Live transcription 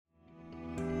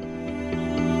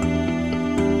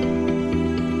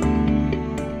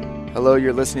Hello,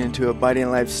 you're listening to Abiding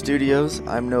Life Studios.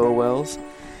 I'm Noah Wells.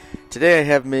 Today I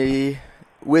have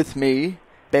with me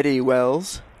Betty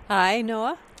Wells. Hi,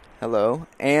 Noah. Hello.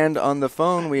 And on the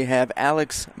phone we have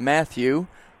Alex Matthew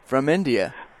from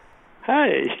India.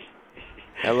 Hi.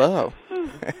 Hello.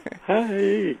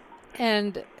 Hi.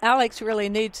 And Alex really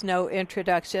needs no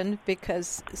introduction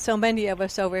because so many of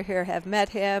us over here have met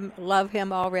him, love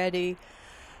him already,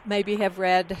 maybe have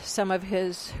read some of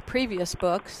his previous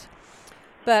books.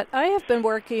 But I have been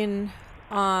working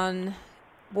on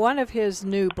one of his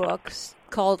new books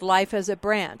called Life as a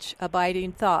Branch,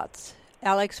 Abiding Thoughts.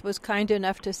 Alex was kind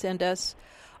enough to send us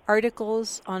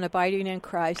articles on abiding in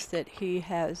Christ that he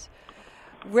has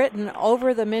written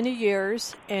over the many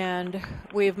years, and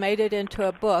we've made it into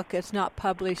a book. It's not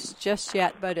published just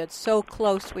yet, but it's so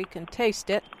close we can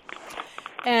taste it.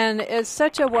 And it's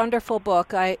such a wonderful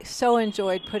book. I so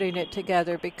enjoyed putting it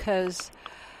together because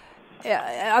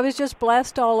I was just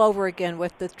blessed all over again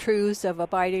with the truths of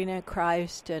abiding in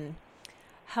Christ and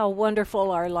how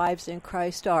wonderful our lives in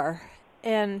Christ are.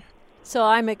 And so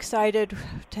I'm excited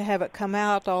to have it come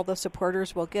out. All the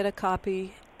supporters will get a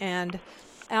copy. And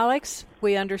Alex,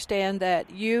 we understand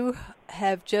that you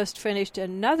have just finished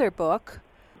another book.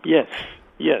 Yes.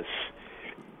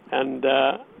 And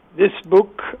this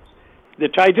book, the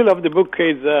title of the book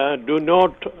is Do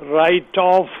Not Write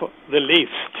Off the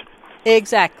List.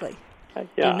 Exactly.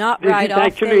 Yeah. Do not write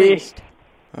off the list.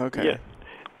 Okay. Yeah.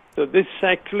 So this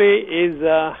actually is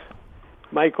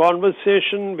my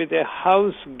conversation with a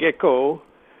house gecko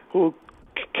who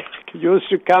used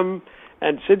to come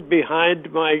and sit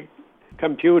behind my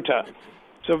computer.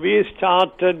 So we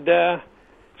started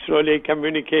slowly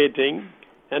communicating,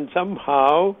 and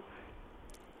somehow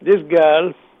this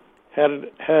girl,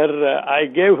 I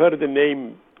gave her the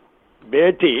name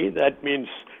Betty, that means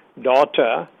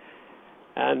daughter,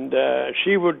 and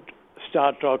she would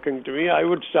start talking to me, I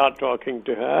would start talking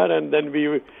to her, and then we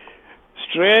would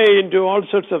stray into all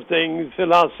sorts of things,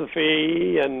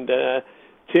 philosophy and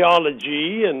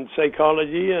theology and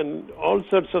psychology and all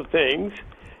sorts of things.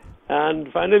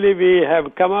 And finally we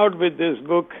have come out with this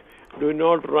book, Do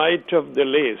Not Write Off the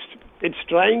List. It's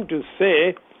trying to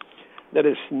say there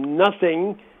is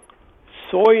nothing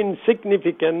so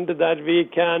insignificant that we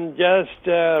can just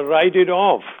write it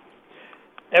off.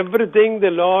 Everything the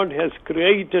Lord has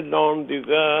created on this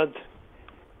earth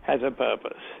has a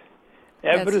purpose.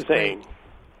 Everything.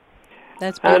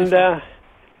 That's beautiful. And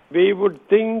we would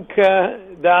think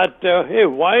that, hey,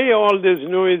 why all this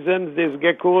nuisance, these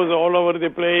geckos all over the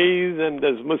place, and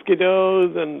there's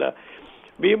mosquitoes, and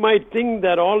we might think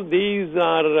that all these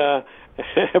are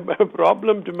a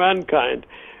problem to mankind.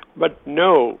 But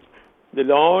no, the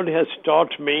Lord has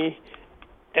taught me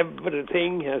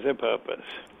everything has a purpose.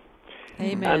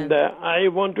 Amen. And I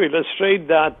want to illustrate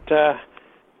that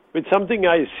with something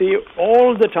I see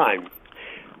all the time.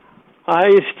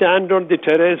 I stand on the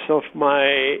terrace of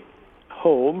my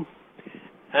home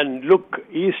and look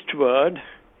eastward,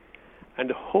 and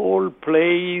the whole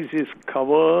place is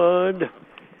covered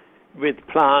with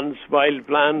plants, wild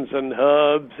plants and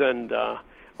herbs and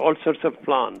all sorts of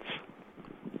plants.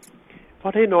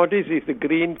 What I notice is the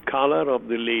green color of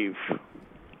the leaf.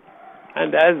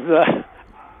 And as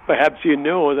perhaps you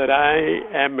know that I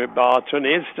am a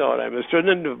botanist, or I'm a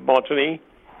student of botany,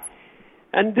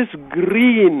 and this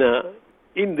green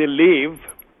in the leaf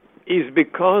is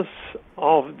because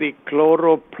of the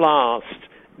chloroplast,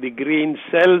 the green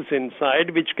cells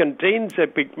inside, which contains a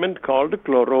pigment called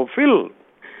chlorophyll.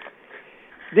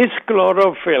 This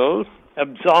chlorophyll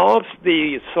absorbs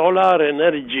the solar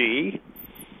energy,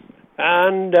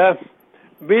 and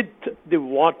with the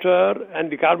water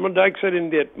and the carbon dioxide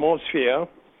in the atmosphere,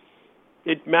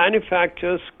 it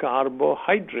manufactures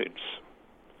carbohydrates.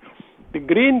 The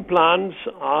green plants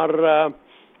are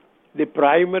the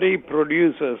primary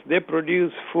producers. They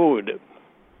produce food.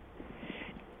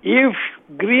 If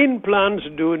green plants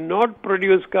do not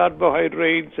produce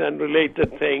carbohydrates and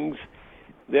related things,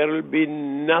 there will be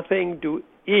nothing to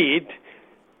eat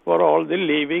for all the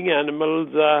living animals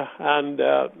and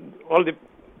all the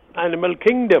animal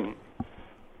kingdom.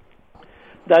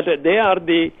 That they are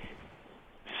the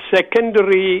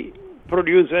secondary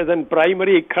producers and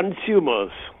primary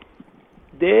consumers.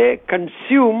 They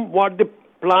consume what the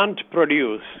plant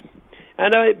produce.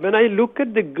 And when I look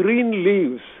at the green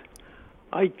leaves,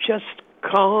 I just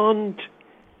can't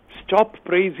stop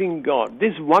praising God.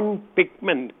 This one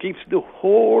pigment keeps the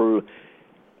whole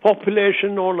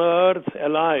population on earth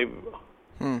alive.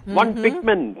 Mm-hmm. One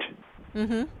pigment.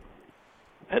 Mm-hmm.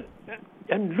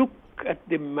 And look at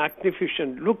the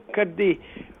magnificent, look at the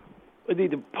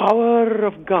power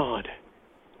of God.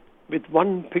 with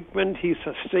one pigment he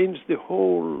sustains the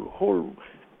whole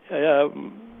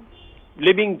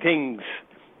living things.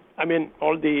 I mean,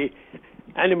 all the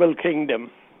animal kingdom.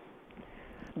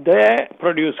 They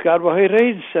produce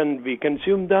carbohydrates, and we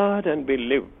consume that, and we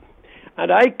live.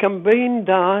 And I combine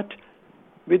that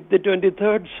with the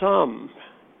 23rd Psalm.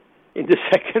 In the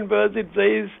second verse it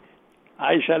says,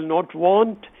 I shall not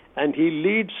want, and he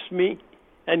leads me,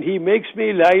 and he makes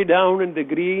me lie down in the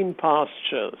green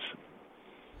pastures.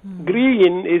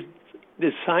 Green is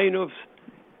the sign of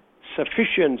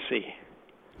sufficiency.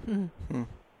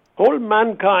 Whole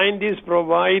mankind is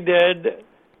provided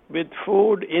with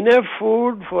food, enough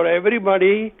food for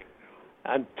everybody,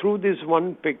 and through this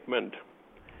one pigment.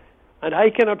 And I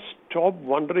cannot stop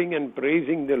wondering and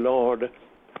praising the Lord.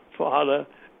 Father,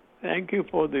 thank you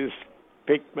for this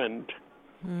pigment,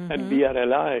 and we are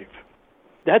alive.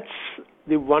 That's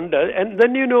the wonder. And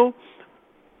then,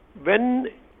 when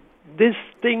this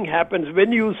thing happens,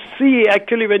 when you see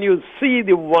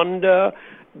the wonder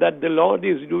that the Lord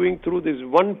is doing through this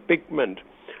one pigment,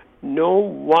 no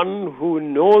one who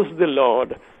knows the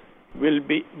Lord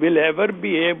will ever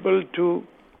be able to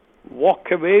walk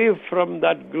away from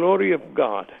that glory of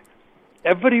God.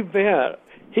 Everywhere,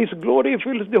 His glory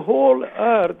fills the whole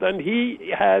earth, and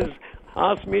He has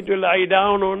asked me to lie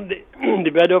down on the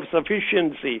bed of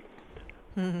sufficiency.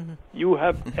 You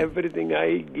have everything,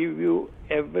 I give you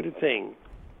everything.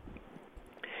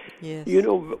 Yes.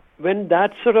 When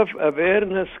that sort of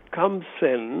awareness comes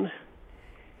in,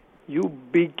 you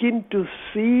begin to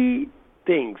see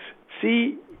things.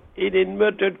 See in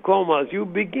inverted commas. You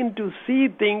begin to see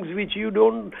things which you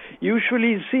don't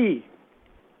usually see.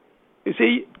 You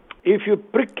see, if you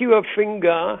prick your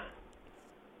finger,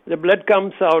 the blood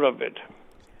comes out of it.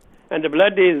 And the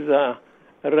blood is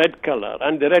red color.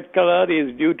 And the red color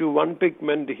is due to one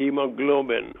pigment,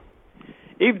 hemoglobin.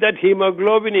 If that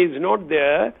hemoglobin is not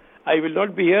there, I will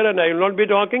not be here and I will not be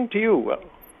talking to you.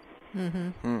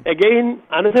 Again,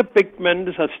 another pigment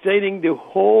sustaining the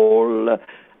whole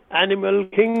animal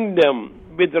kingdom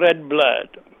with red blood.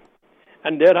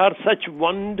 And there are such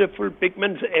wonderful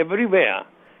pigments everywhere.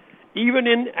 Even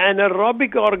in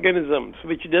anaerobic organisms,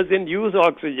 which doesn't use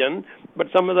oxygen,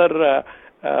 but some other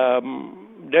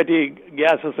dirty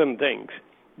gases and things,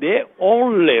 they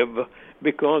all live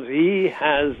because He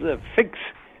has fixed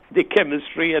the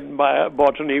chemistry and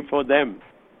botany for them.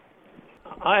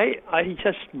 I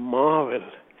just marvel.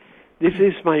 This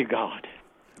is my God.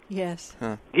 Yes.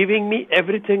 Giving me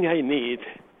everything I need.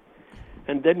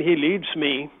 And then He leads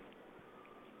me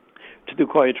to the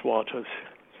quiet waters.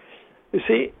 You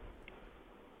see,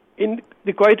 in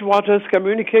the quiet waters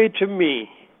communicate to me,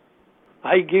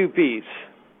 I give peace.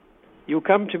 You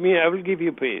come to me, I will give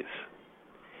you peace.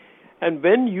 And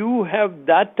when you have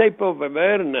that type of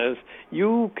awareness,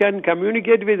 you can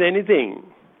communicate with anything.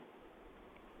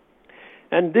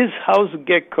 And this house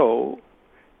gecko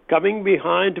coming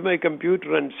behind my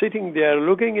computer and sitting there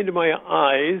looking into my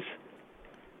eyes,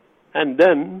 and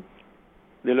then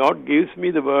the Lord gives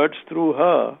me the words through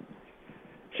her.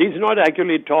 She's not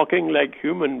actually talking like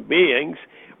human beings,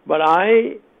 but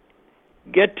I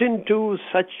get into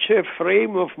such a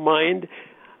frame of mind,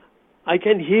 I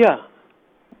can hear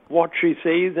what she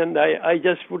says, and I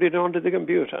just put it onto the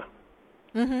computer.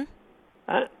 And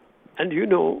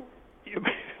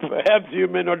perhaps you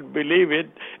may not believe it,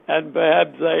 and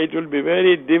perhaps it will be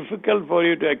very difficult for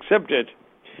you to accept it,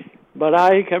 but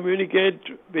I communicate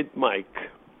with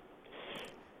Mike.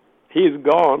 He's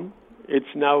gone.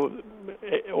 It's now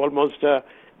almost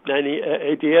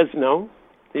 8 years now.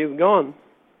 He's gone.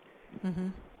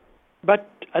 But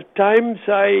at times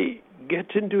I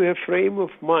get into a frame of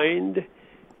mind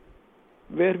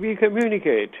where we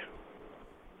communicate.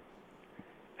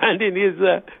 And in his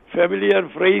familiar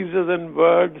phrases and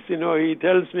words, he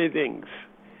tells me things.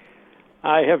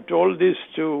 I have told this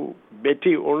to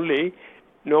Betty only.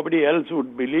 Nobody else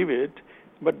would believe it.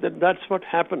 But that's what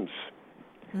happens.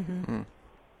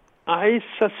 I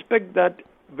suspect that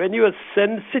when your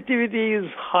sensitivity is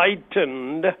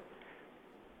heightened,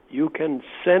 you can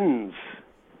sense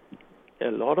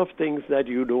a lot of things that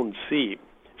you don't see.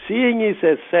 Seeing is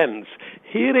a sense.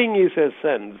 Hearing is a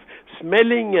sense.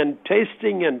 Smelling and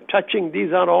tasting and touching,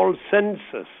 these are all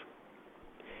senses.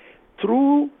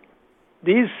 Through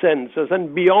these senses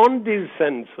and beyond these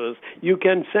senses, you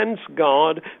can sense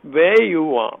God where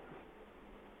you are.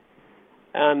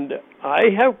 And I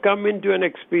have come into an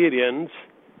experience,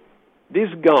 this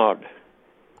God,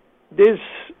 this,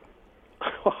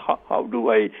 how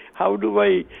do I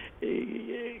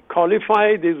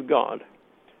qualify this God?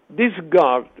 This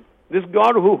God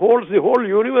who holds the whole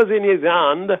universe in His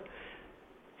hand,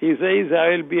 He says, I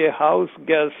will be a house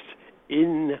guest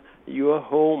in your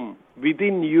home,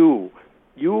 within you.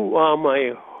 You are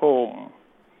my home.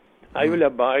 I will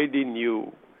abide in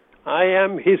you. I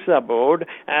am his abode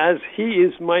as he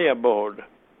is my abode.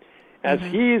 As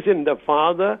he is in the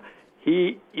Father,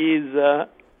 he is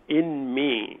in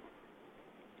me.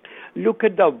 Look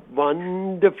at the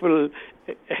wonderful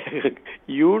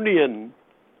union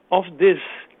of this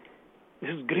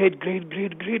great, great,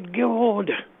 great, great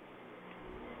God.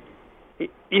 He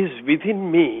is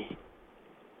within me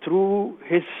through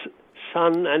his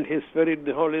Son and his Spirit,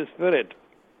 the Holy Spirit.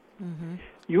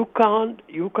 You can't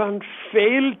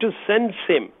fail to sense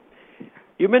him.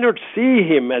 You may not see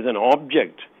him as an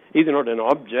object. He's not an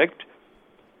object.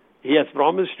 He has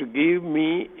promised to give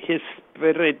me his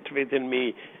Spirit within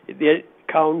me, the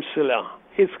counselor,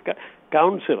 his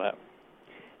counselor.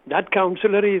 That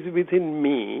counselor is within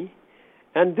me,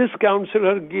 and this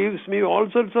counselor gives me all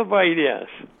sorts of ideas.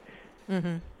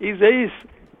 He says,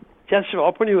 just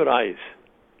open your eyes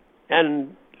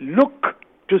and look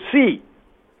to see.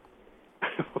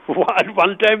 At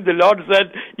one time the Lord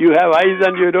said, you have eyes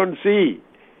and you don't see.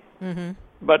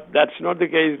 But that's not the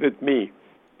case with me.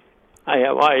 I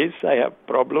have eyes, I have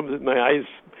problems with my eyes,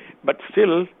 but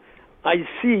still I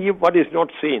see what is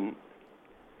not seen.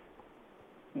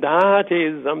 That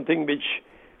is something which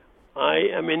I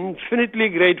am infinitely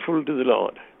grateful to the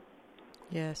Lord.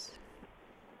 Yes.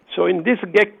 So in this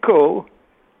gecko,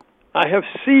 I have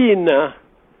seen,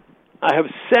 I have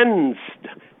sensed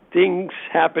things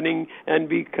happening, and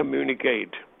we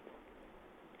communicate.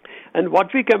 And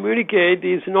what we communicate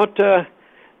is not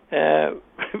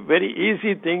very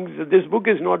easy things. This book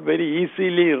is not very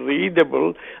easily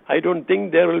readable. I don't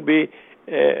think there will be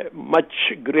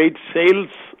much great sales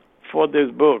for this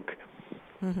book.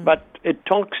 But it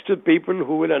talks to people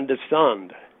who will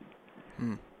understand.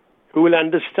 Who will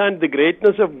understand the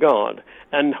greatness of God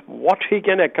and what he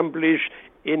can accomplish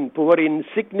in poor,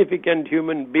 insignificant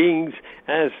human beings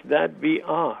as that we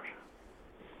are.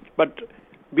 But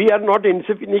we are not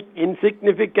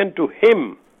insignificant to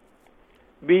him.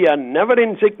 We are never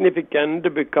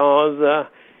insignificant because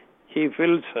he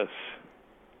fills us.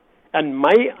 And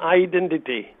my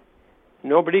identity,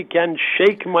 nobody can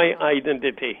shake my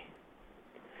identity.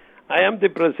 I am the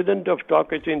president of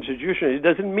Talkage Institution. It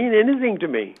doesn't mean anything to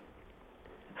me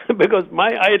because my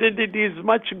identity is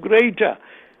much greater.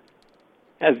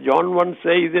 As John once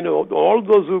says, all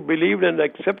those who believed and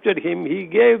accepted him, he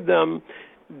gave them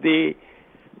the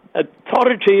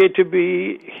authority to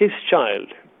be his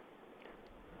child.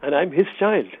 And I'm his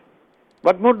child.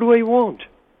 What more do I want?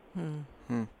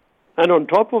 And on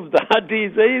top of that, he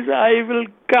says, I will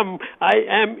come. I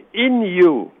am in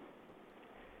you.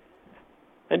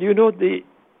 And the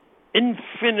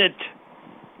infinite,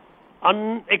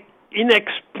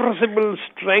 inexpressible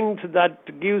strength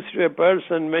that gives to a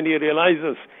person when he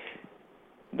realizes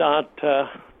that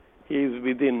he is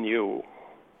within you.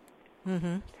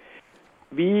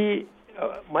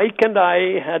 Mike and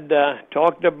I had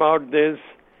talked about this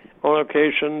on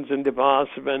occasions in the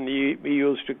past when we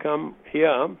used to come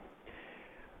here.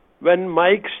 When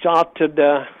Mike started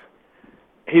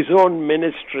his own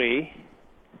ministry,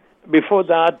 before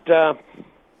that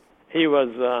he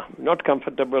was not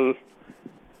comfortable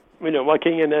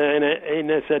working in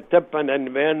a setup and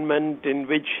environment in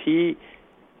which he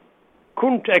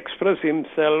couldn't express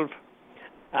himself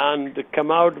and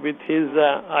come out with his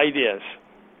ideas.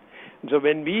 So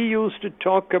when we used to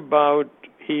talk about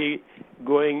he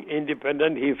going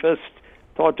independent, he first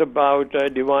thought about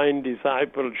divine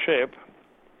discipleship.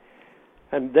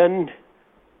 And then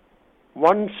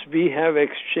once we have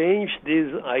exchanged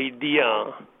this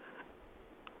idea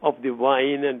of the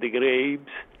vine and the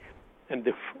grapes and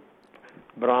the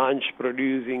branch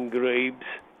producing grapes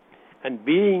and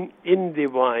being in the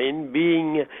vine,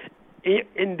 being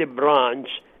in the branch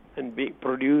and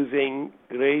producing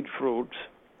great fruits.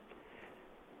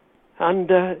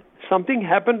 And something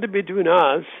happened between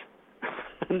us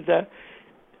and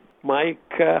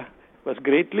Mike was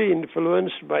greatly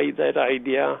influenced by that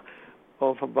idea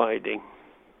of abiding.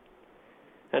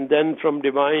 And then from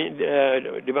divine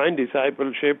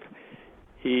discipleship,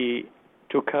 he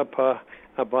took up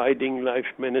Abiding Life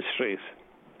Ministries.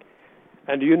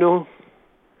 And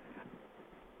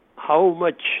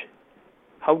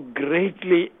how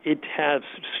greatly it has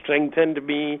strengthened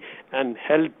me and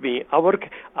helped me. Our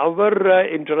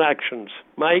interactions,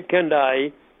 Mike and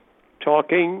I,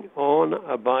 talking on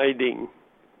abiding,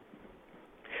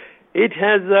 it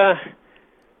has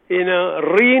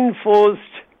reinforced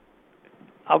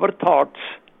our thoughts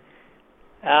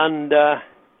and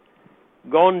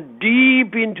gone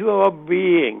deep into our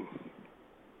being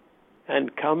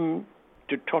and come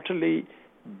to totally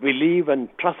believe and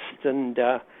trust and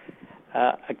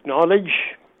acknowledge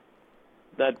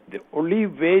that the only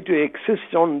way to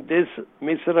exist on this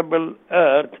miserable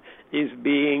earth is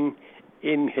being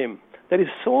in Him. There is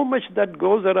so much that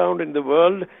goes around in the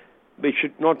world which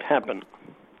should not happen,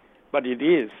 but it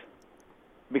is,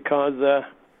 because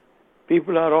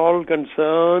people are all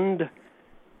concerned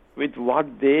with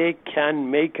what they can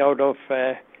make out of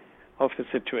a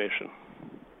situation.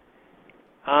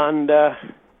 And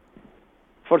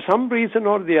for some reason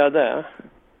or the other,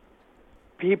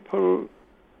 people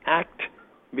act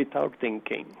without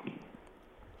thinking.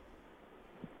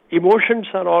 Emotions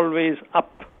are always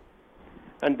up,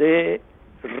 and they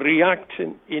react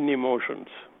in emotions.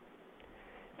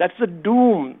 That's the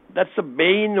doom, that's the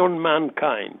bane on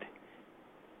mankind.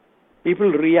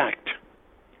 People react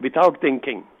without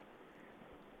thinking,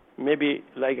 maybe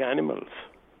like animals.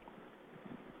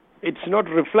 It's not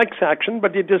reflex action,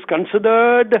 but it is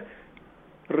considered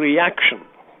reaction.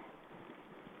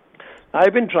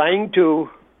 I've been trying to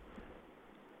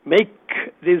make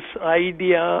this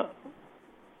idea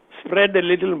spread a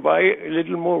little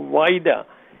more wider.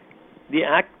 The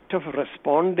act of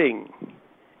responding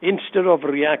instead of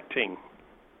reacting.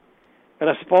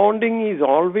 Responding is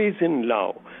always in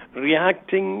love.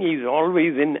 Reacting is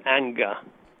always in anger.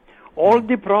 All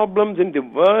the problems in the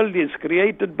world is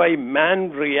created by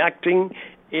man reacting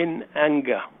in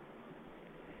anger.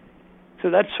 So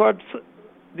that's what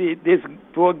this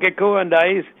poor gecko and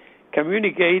I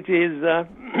communicate is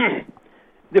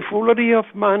the foolery of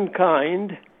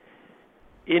mankind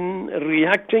in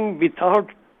reacting without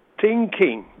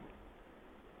thinking.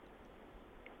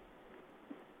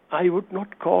 I would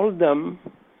not call them,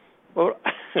 or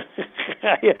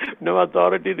I have no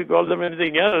authority to call them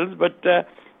anything else, but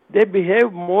they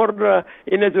behave more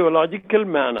in a zoological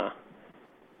manner,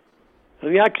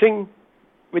 reacting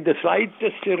with the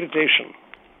slightest irritation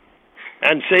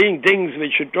and saying things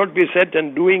which should not be said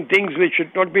and doing things which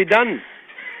should not be done.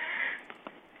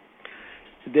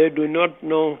 They do not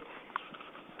know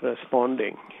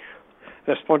responding.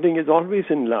 Responding is always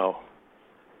in love.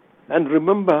 And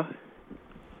remember,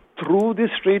 through the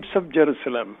streets of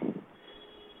Jerusalem,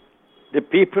 the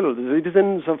people, the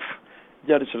citizens of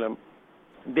Jerusalem,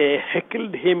 they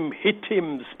heckled him, hit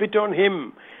him, spit on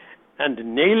him,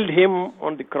 and nailed him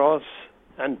on the cross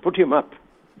and put him up.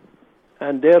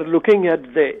 And they're looking at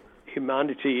the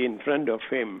humanity in front of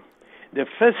him. The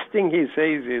first thing he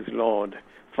says is, Lord,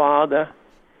 Father,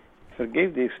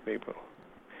 forgive these people.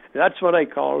 That's what I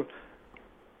call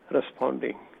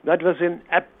responding. That was in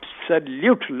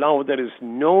absolute love. There is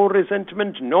no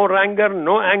resentment, no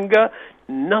anger,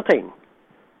 nothing.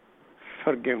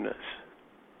 Forgiveness.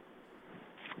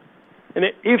 And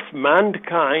if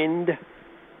mankind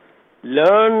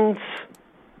learns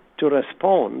to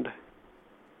respond,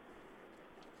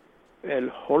 a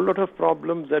whole lot of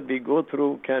problems that we go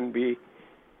through can be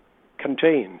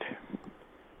contained.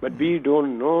 But we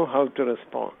don't know how to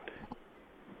respond.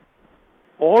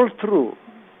 All through,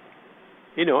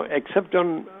 except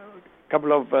on a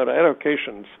couple of rare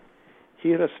occasions,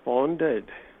 he responded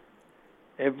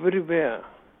everywhere.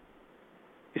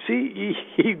 You see,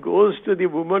 he goes to the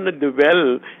woman at the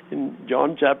well in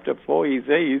John chapter 4. He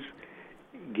says,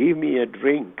 give me a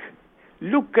drink.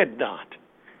 Look at that.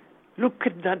 Look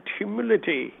at that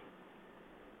humility.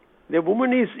 The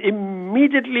woman is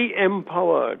immediately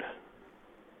empowered.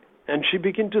 And she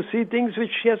begins to see things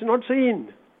which she has not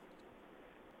seen.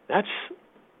 That's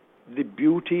the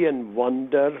beauty and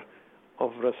wonder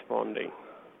of responding.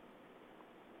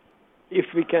 If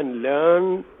we can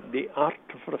learn the art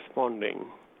of responding,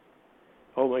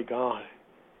 oh my God,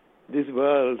 this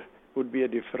world would be a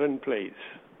different place.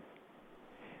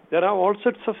 There are all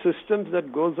sorts of systems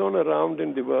that goes on around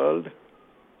in the world.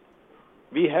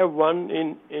 We have one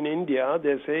in India,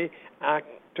 they say,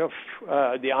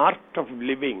 the art of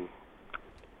living.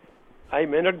 I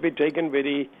may not be taken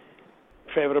very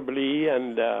favorably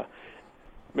and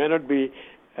may not be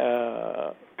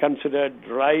considered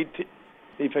right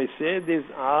if I say this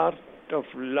art of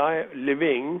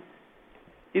living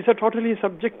is a totally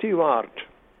subjective art.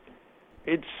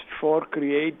 It's for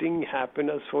creating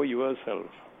happiness for yourself.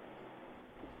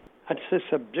 It's a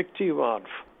subjective art.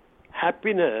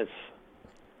 Happiness,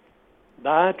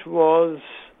 that was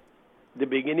the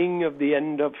beginning of the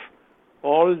end of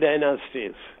all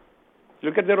dynasties.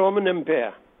 Look at the Roman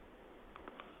Empire.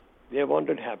 They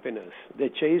wanted happiness. They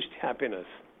chased happiness.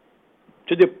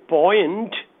 To the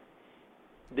point,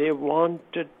 they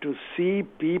wanted to see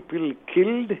people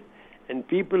killed and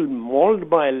people mauled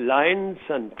by lions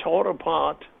and tore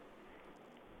apart.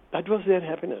 That was their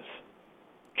happiness.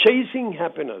 Chasing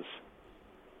happiness.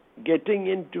 getting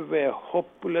into a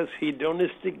hopeless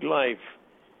hedonistic life.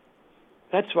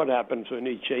 That's what happens when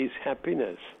we chase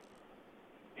happiness.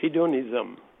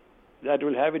 Hedonism. That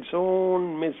will have its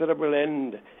own miserable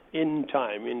end in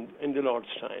time, in the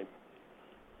Lord's time.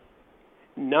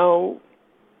 Now,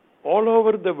 all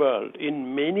over the world,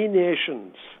 in many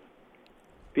nations,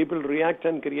 people react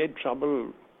and create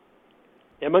trouble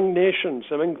among nations,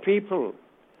 among people,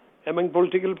 among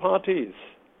political parties.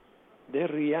 They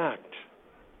react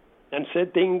and say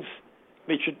things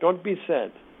which should not be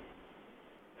said.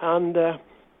 And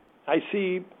I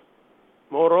see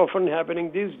more often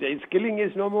happening these days. Killing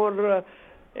is no more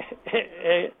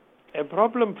a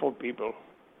problem for people.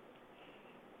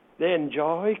 They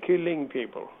enjoy killing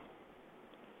people.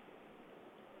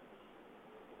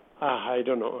 I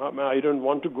don't know. I don't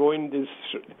want to go in this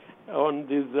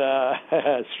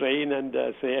strain and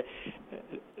say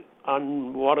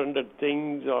unwarranted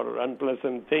things or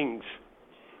unpleasant things.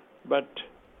 But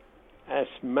as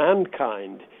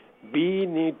mankind, we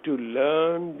need to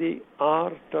learn the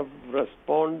art of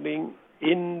responding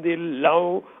in the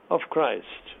love of Christ.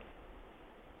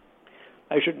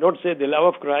 I should not say the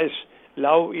love of Christ.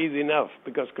 Love is enough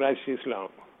because Christ is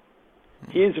love.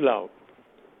 He is love.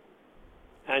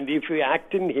 And if you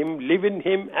act in Him, live in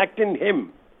Him, act in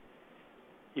Him,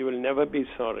 you will never be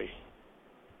sorry.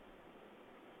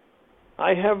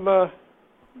 I have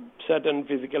certain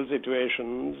physical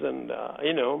situations and,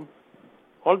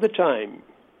 all the time,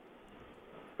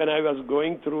 when I was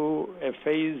going through a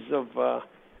phase of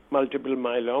multiple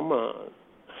myeloma,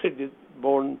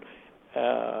 bone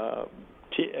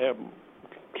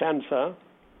cancer,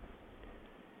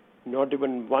 not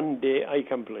even one day I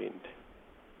complained.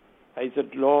 I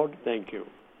said, Lord, thank you.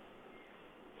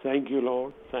 Thank you,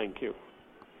 Lord, thank you.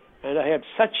 And I had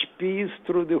such peace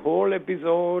through the whole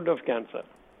episode of cancer.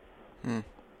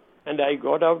 And I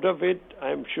got out of it,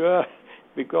 I'm sure,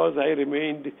 because I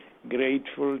remained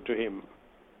grateful to Him.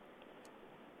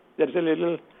 There's a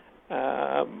little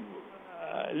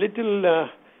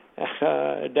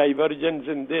divergence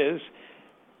in this,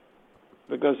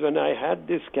 because when I had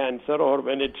this cancer, or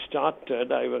when it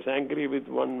started, I was angry with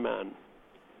one man.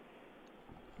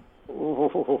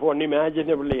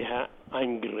 Unimaginably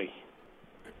angry.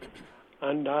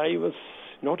 And I was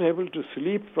not able to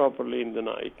sleep properly in the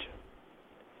night.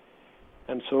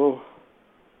 And so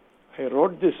I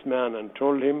wrote this man and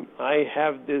told him, I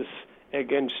have this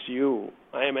against you.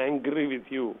 I am angry with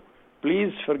you.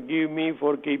 Please forgive me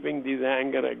for keeping this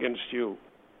anger against you.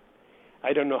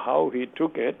 I don't know how he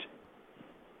took it,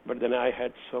 but then I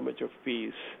had so much of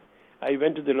peace. I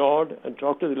went to the Lord and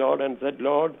talked to the Lord and said,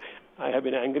 Lord, I have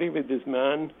been angry with this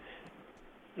man,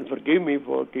 and forgive me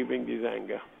for keeping this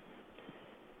anger.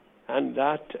 And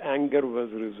that anger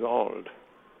was resolved.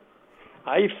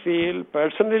 I feel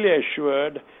personally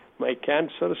assured my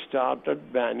cancer started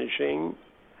vanishing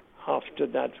after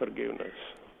that forgiveness.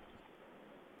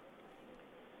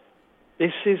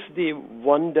 This is the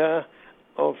wonder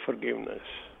of forgiveness.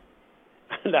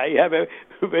 And I have a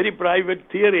very private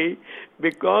theory,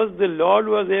 because the Lord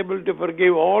was able to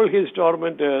forgive all His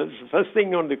tormentors first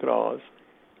thing on the cross.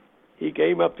 He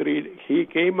came up on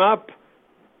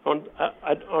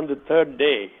the third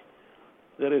day.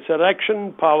 The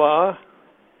resurrection power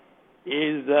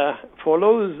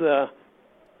follows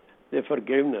the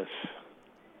forgiveness.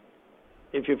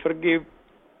 If you forgive,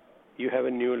 you have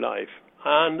a new life.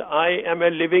 And I am a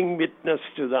living witness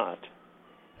to that.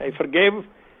 I forgave,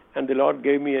 and the Lord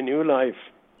gave me a new life,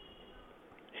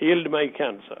 healed my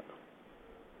cancer.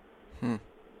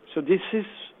 So these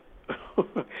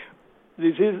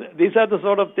are the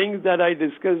sort of things that I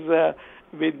discuss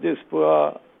with this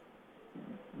poor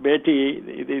Betty,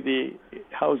 the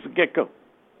house gecko.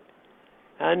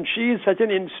 And she is such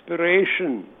an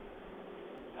inspiration.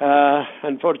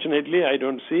 Unfortunately, I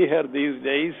don't see her these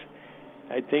days.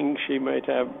 I think she might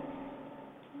have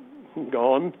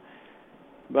gone.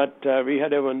 But we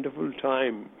had a wonderful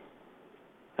time.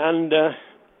 And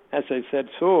as I said,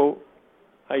 so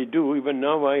I do. Even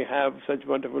now I have such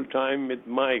wonderful time with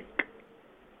Mike.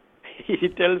 He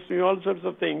tells me all sorts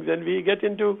of things, and we get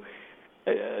into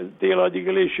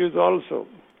theological issues also.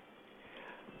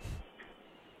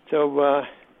 So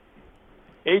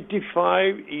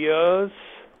 85 years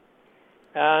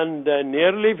and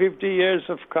nearly 50 years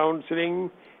of counseling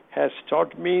has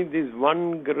taught me this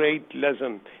one great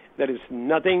lesson. There is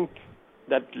nothing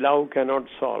that love cannot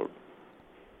solve.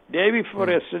 Day before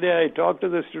yesterday, I talked to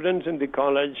the students in the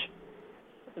college.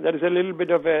 There is a little bit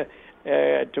of a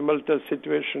tumultuous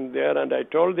situation there, and I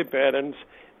told the parents,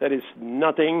 there is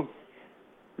nothing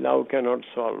love cannot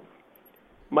solve.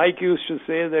 Mike used to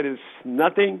say, there is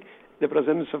nothing the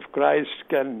presence of Christ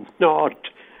cannot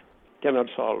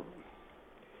solve.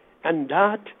 And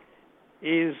that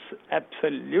is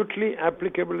absolutely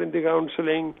applicable in the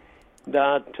counseling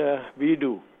that we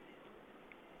do.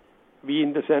 We,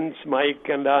 in the sense, Mike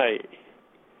and I,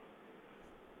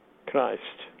 Christ,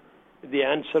 the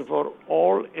answer for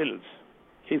all ills,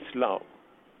 His love.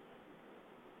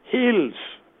 Heals.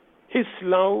 His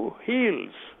love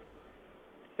heals.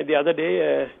 And the other day,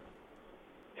 a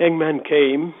young man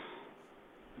came,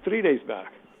 3 days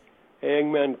back. A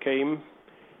young man came,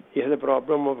 he had a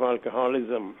problem of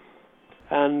alcoholism.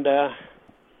 And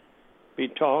we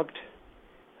talked,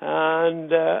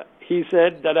 and he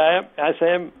said that as I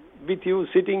am with you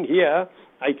sitting here,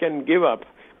 I can give up.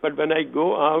 But when I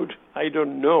go out, I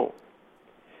don't know.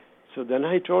 So then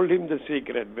I told him the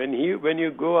secret. When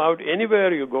you go out,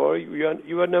 anywhere you go,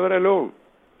 you are never alone.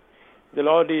 The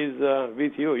Lord is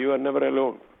with you. You are never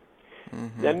alone.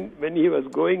 Mm-hmm. Then when he was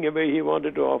going away, he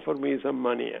wanted to offer me some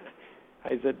money.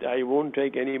 I said, I won't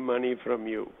take any money from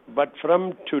you. But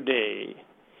from today,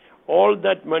 all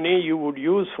that money you would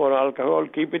use for alcohol,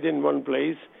 keep it in one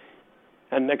place.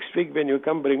 And next week when you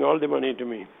come, bring all the money to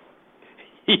me.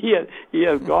 He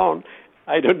has gone.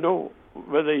 I don't know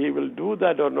whether he will do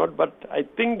that or not, but I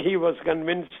think he was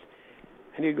convinced,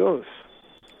 and he goes.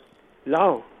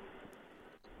 Love.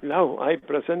 I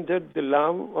presented the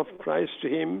love of Christ to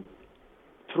him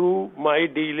through my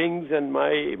dealings and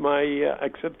my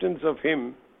acceptance of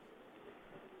him,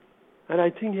 and I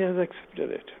think he has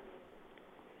accepted it.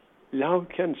 Love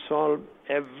can solve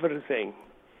everything,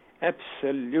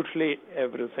 absolutely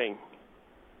everything.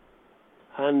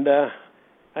 And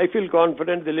I feel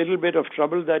confident the little bit of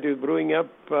trouble that is brewing up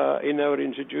in our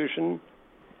institution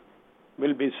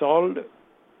will be solved.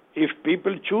 If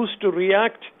people choose to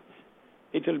react,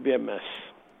 it will be a mess.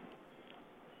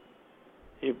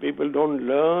 If people don't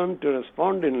learn to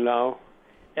respond in love,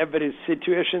 every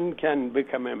situation can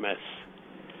become a mess.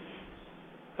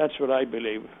 That's what I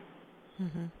believe.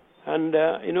 Mm-hmm. And,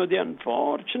 the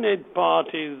unfortunate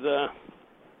part is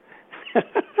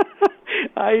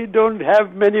I don't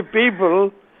have many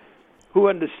people who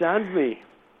understand me.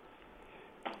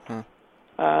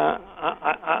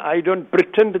 I don't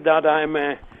pretend that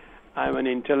I'm an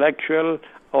intellectual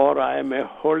or I am a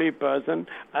holy person.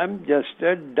 I'm just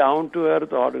a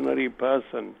down-to-earth, ordinary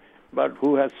person, but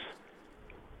who has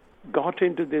got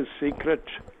into this secret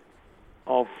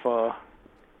of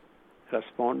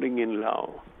responding in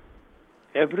love.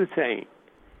 Everything.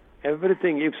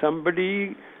 If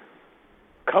somebody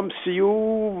comes to you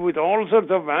with all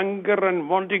sorts of anger and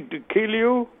wanting to kill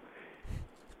you,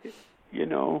 if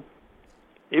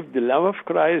the love of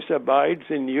Christ abides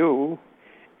in you,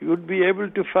 you would be able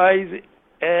to face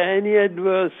any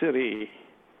adversary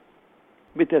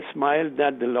with a smile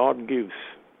that the Lord gives.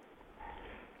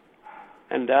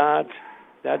 And that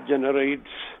generates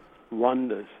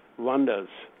wonders.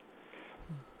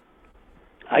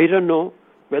 I don't know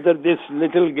whether this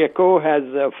little gecko has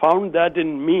found that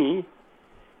in me,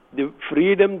 the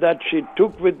freedom that she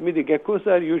took with me. The geckos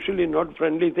are usually not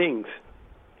friendly things.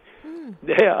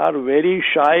 They are very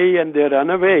shy and they run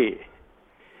away.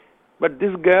 But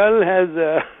this girl has,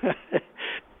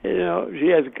 she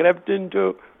has crept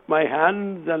into my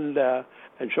hands and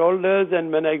shoulders,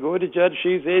 and when I go to church,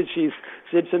 she says she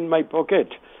sits in my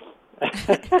pocket.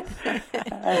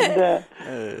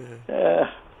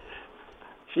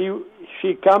 And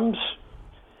she comes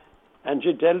and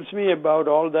she tells me about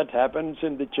all that happens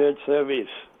in the church service.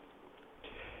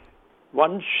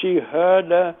 Once she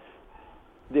heard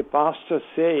the pastor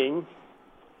saying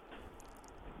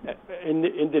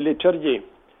in the liturgy,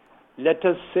 let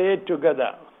us say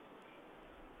together.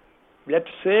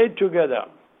 Let's say together.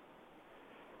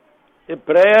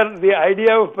 The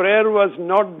idea of prayer was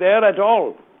not there at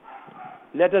all.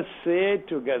 Let us say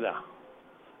together.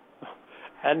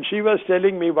 And she was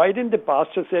telling me, why didn't the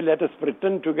pastor say, let us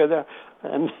pretend together?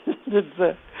 And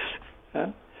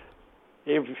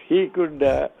if he could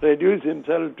reduce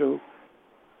himself to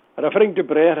referring to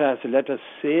prayer as, let us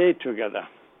say together.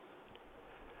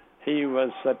 He was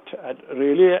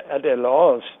really at a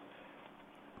loss.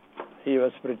 He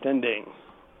was pretending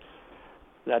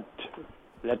that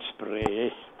let's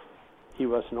pray. He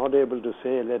was not able to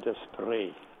say, let us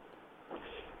pray.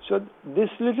 So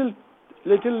this little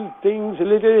things,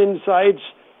 little insights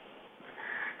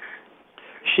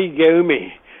she gave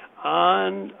me,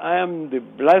 and I am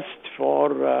blessed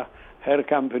for her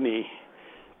company.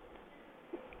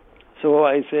 So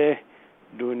I say,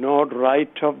 do not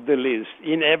write off the list.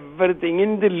 In everything,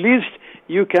 in the list,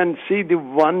 you can see the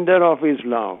wonder of His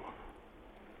love.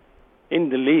 In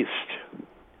the list.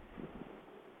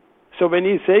 So when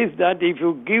he says that if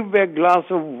you give a glass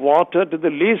of water to the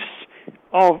least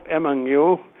of among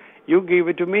you, you give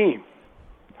it to me.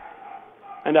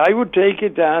 And I would take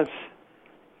it as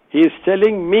he is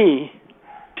telling me,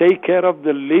 take care of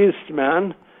the least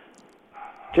man,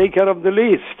 take care of the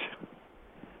least.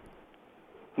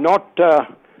 Not the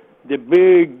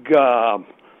big,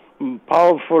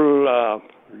 powerful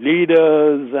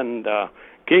leaders and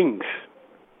kings.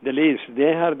 The least,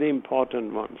 they are the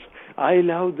important ones. I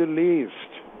love the least.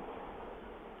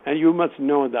 And you must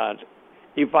know that.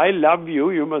 If I love you,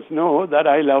 you must know that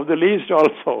I love the least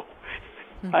also.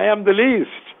 I am the least.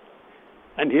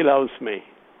 And he loves me.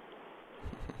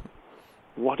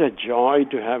 What a joy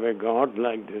to have a God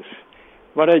like this.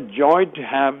 What a joy to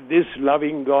have this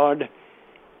loving God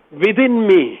within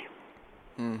me,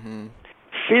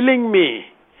 filling me,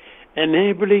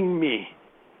 enabling me,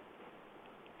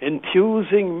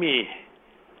 enthusing me,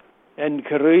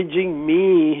 encouraging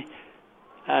me,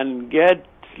 and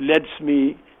lets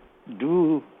me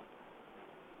do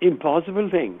impossible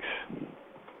things.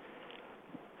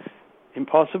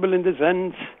 Impossible in the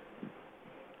sense,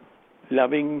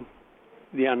 loving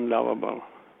the unlovable.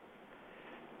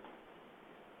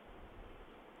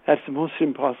 That's the most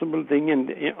impossible thing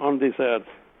on this earth.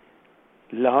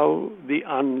 Love the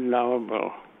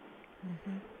unlovable.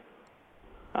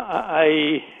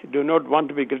 I do not want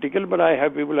to be critical, but I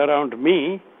have people around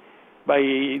me, by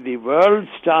the world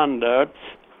standards,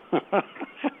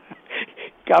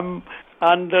 come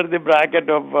under the bracket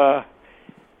of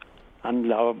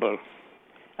unlovable,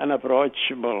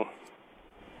 unapproachable.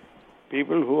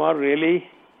 People who are really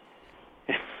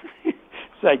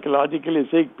psychologically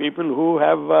sick, people who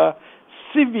have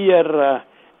severe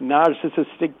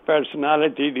narcissistic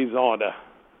personality disorder.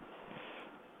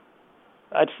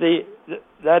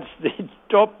 That's the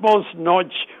topmost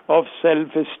notch of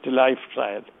selfish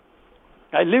lifestyle.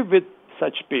 I live with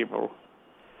such people,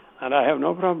 and I have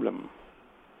no problem.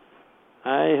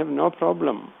 I have no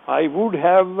problem. I would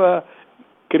have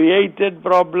created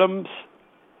problems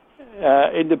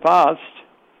in the past,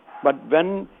 but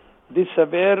when this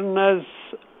awareness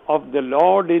of the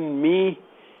Lord in me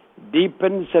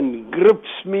deepens and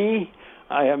grips me,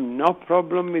 I have no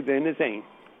problem with anything.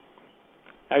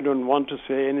 I don't want to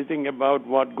say anything about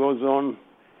what goes on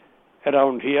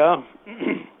around here.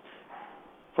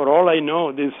 For all I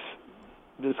know,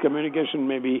 this communication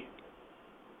may be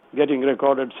getting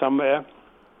recorded somewhere,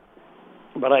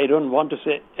 but I don't want to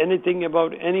say anything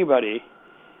about anybody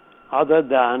other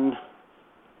than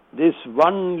this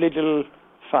one little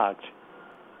fact.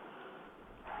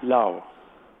 Love.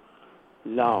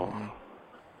 Love.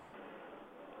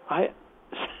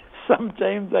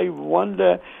 Sometimes I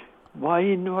wonder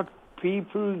why not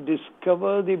people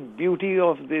discover the beauty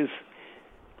of this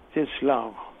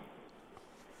love.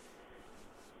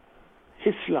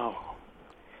 His love.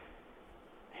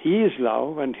 He is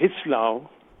love, and his love,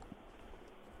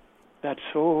 that's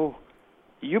so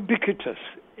ubiquitous,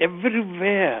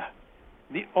 everywhere.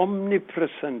 The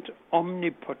omnipresent,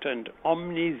 omnipotent,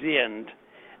 omniscient,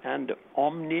 and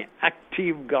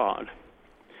omniactive God.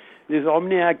 This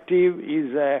omniactive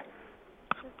is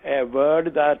a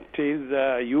word that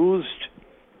is used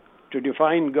to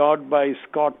define God by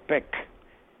Scott Peck.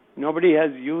 Nobody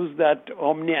has used that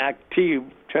omniactive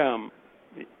term.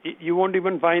 You won't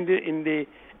even find it in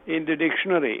the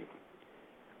dictionary.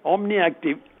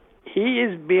 Omniactive. He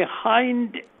is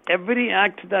behind every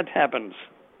act that happens.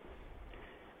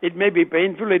 It may be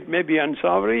painful, it may be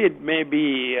unsavory, it may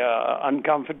be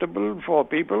uncomfortable for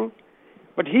people,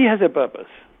 but he has a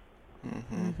purpose.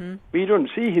 We don't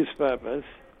see his purpose.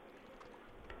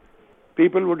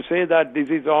 People would say that this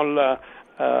is all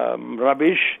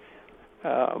rubbish.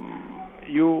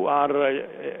 You are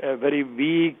a very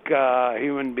weak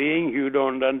human being. You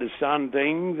don't understand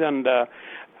things, and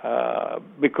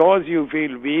because you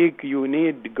feel weak, you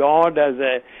need God as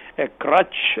a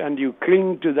crutch, and you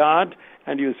cling to that,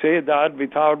 and you say that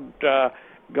without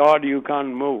God you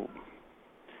can't move.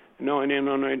 No,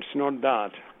 it's not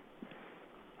that.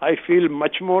 I feel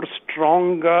much more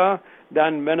stronger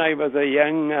than when I was a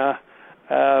young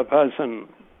person,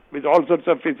 with all sorts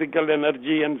of physical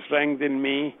energy and strength in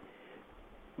me.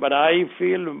 But I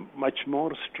feel much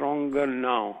more stronger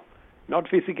now. Not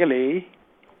physically,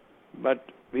 but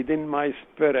within my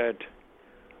spirit,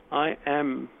 I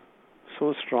am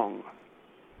so strong.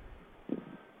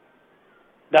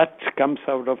 That comes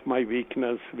out of my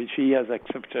weakness, which he has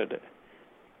accepted.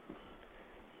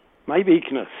 My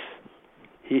weakness,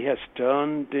 he has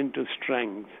turned into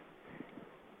strength.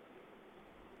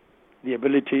 The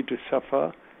ability to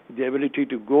suffer, the ability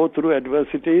to go through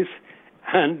adversities,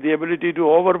 and the ability to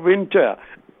overwinter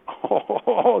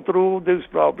through these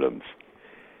problems.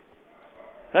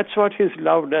 That's what His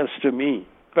love does to me,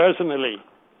 personally.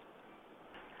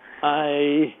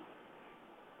 I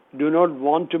do not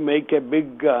want to make a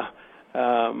big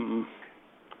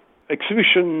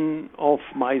exhibition of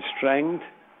my strength,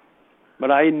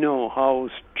 but I know how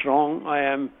strong I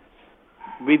am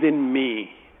within me.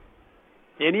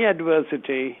 Any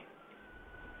adversity,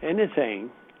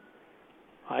 anything,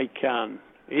 I can.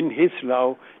 In His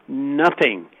love,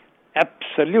 nothing,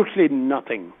 absolutely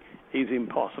nothing is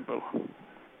impossible.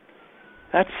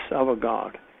 That's our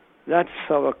God. That's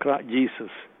our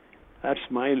Jesus. That's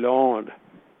my Lord.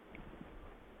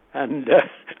 And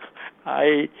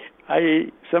I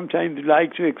sometimes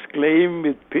like to exclaim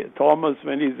with Thomas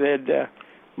when he said,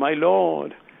 my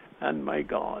Lord and my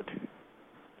God.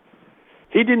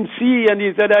 He didn't see and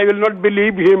he said, I will not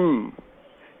believe Him.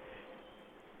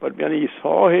 But when he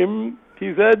saw Him,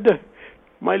 he said,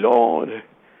 my Lord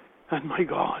and my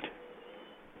God.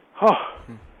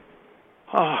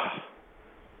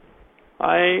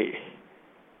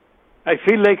 I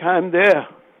feel like I'm there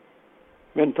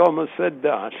when Thomas said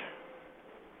that.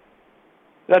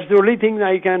 That's the only thing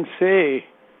I can say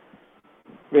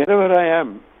wherever I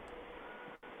am.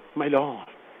 My Lord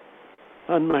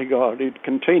and my God. It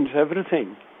contains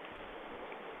everything.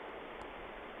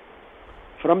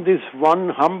 From this one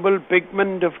humble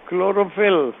pigment of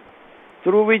chlorophyll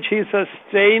through which He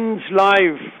sustains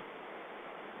life.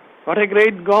 What a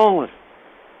great God.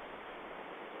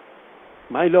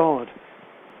 My Lord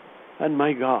and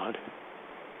my God.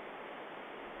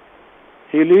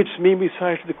 He leads me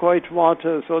beside the quiet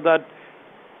water so that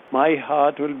my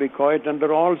heart will be quiet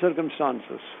under all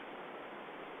circumstances.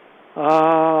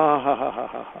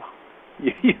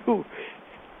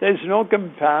 There's no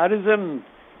comparison.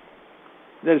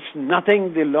 There's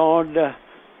nothing the Lord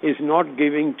is not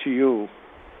giving to you.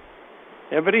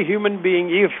 Every human being,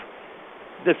 if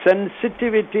the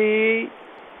sensitivity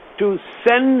to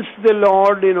sense the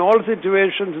Lord in all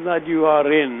situations that you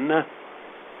are in,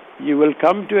 you will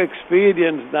come to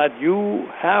experience that you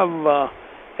have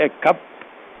a cup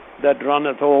that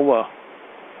runneth over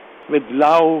with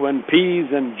love and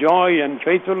peace and joy and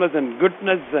faithfulness and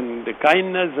goodness and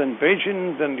kindness and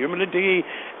patience and humility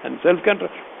and self-control.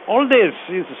 All this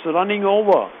is running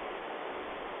over.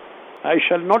 I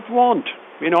shall not want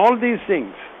in all these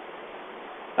things.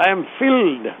 I am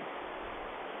filled,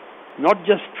 not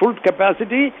just full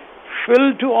capacity,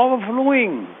 filled to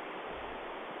overflowing.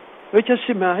 We just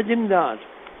imagine that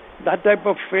type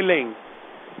of filling.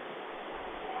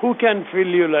 Who can fill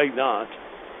you like that?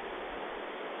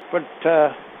 But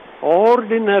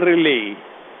ordinarily,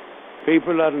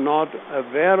 people are not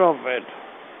aware of it.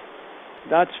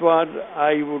 That's what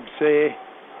I would say.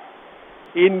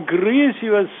 Increase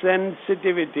your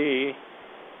sensitivity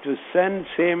to sense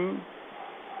Him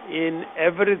in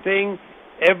everything,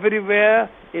 everywhere,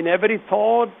 in every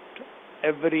thought,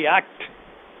 every act.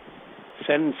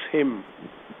 Sense Him,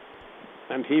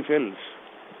 and He fills.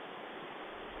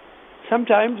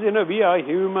 Sometimes, we are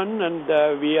human and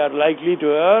we are likely to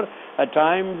err. At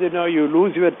times, you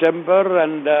lose your temper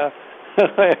and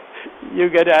you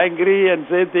get angry and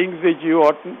say things which you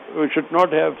should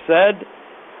not have said.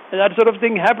 And that sort of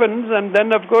thing happens, and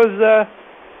then, of course,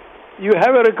 you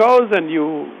have a recourse and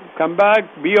you come back,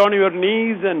 be on your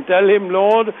knees and tell Him,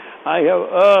 Lord, I have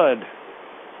erred.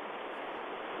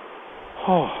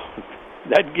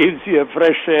 That gives you a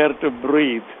fresh air to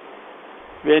breathe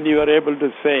when you are able to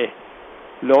say,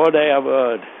 Lord, I have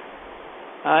erred.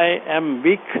 I am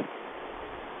weak.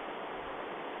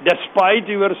 Despite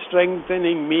your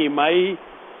strengthening me, my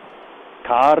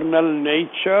carnal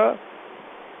nature,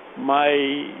 my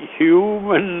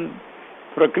human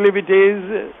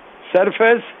proclivities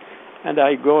surface, and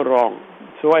I go wrong.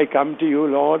 So I come to you,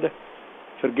 Lord,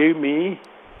 forgive me,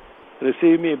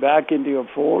 receive me back into your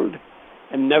fold,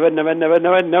 and never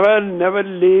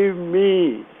leave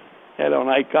me alone.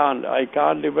 I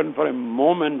can't even for a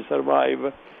moment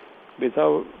survive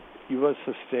without your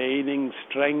sustaining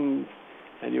strength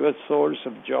and your source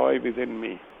of joy within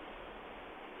me.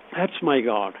 That's my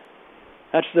God.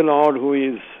 That's the Lord who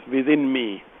is within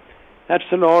me. That's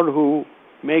the Lord who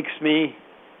makes me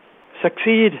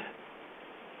succeed,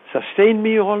 sustain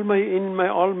me all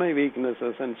my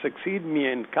weaknesses, and succeed me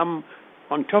and come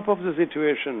on top of the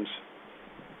situations.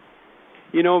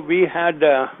 We had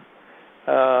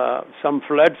some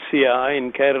floods here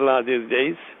in Kerala these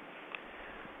days,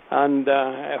 and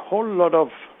a whole lot of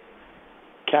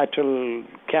cattle,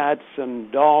 cats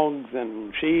and dogs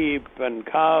and sheep and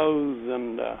cows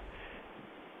and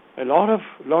a lot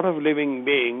of living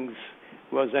beings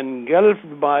was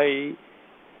engulfed by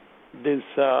these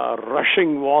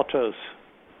rushing waters,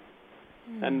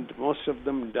 and most of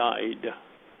them died.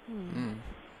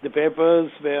 The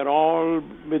papers were all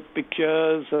with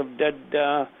pictures of dead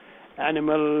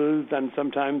animals and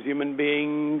sometimes human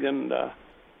beings, and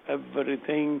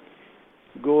everything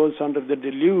goes under the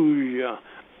deluge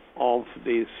of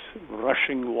this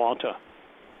rushing water.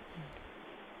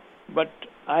 But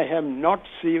I have not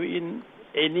seen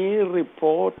any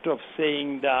report of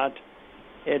saying that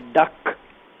a duck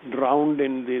drowned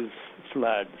in these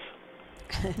floods.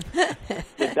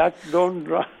 The duck don't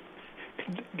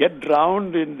get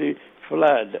drowned in the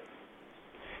flood.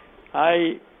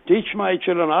 I teach my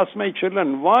children, ask my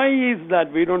children, why is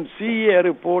that we don't see a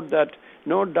report that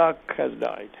no duck has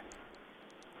died?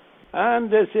 And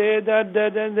they say that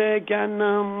they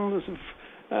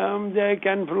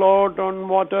can float on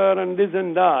water and this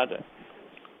and that.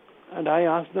 And I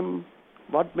ask them,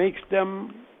 what makes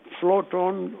them float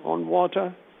on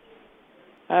water?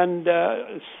 And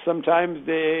sometimes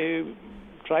they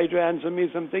try to answer me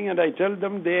something, and I tell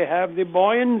them they have the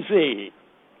buoyancy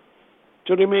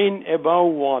to remain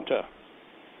above water.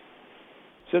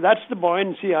 So that's the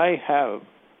buoyancy I have.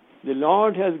 The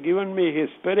Lord has given me His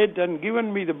Spirit and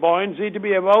given me the buoyancy to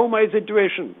be above my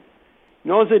situation.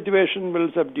 No situation will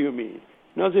subdue me.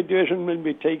 No situation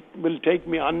will take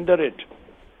me under it.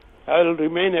 I will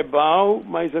remain above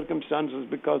my circumstances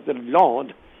because the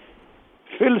Lord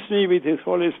fills me with His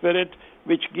Holy Spirit,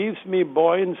 which gives me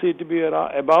buoyancy to be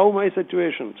above my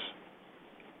situations.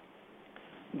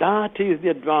 That is the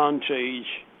advantage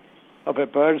of a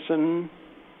person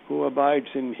who abides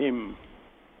in Him,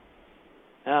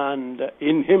 and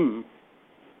in Him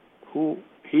who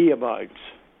He abides.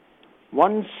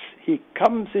 Once He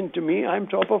comes into me, I'm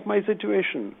top of my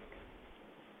situation.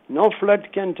 No flood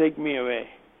can take me away.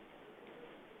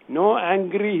 No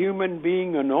angry human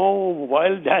being or no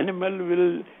wild animal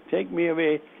will take me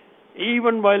away.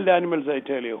 Even wild animals, I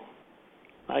tell you,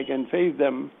 I can face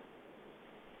them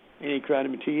in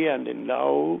equanimity and in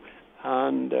love,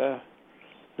 and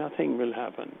nothing will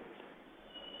happen.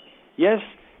 Yes,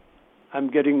 I'm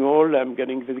getting old, I'm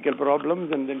getting physical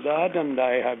problems and that, and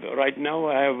right now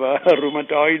I have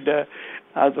rheumatoid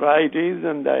arthritis,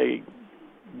 and I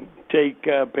take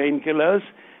painkillers.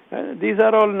 These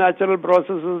are all natural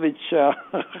processes which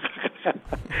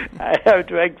I have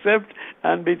to accept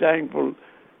and be thankful.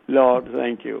 Lord,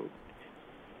 thank you.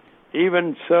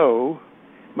 Even so,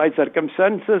 my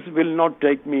circumstances will not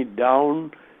take me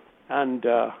down and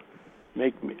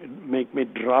make me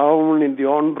drown in the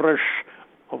onrush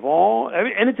of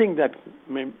anything that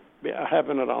may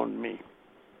happen around me.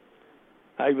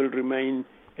 I will remain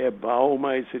above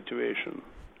my situation.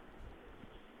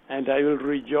 And I will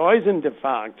rejoice in the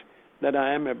fact that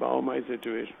I am above my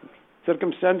situation.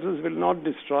 Circumstances will not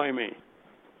destroy me.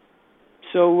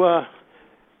 So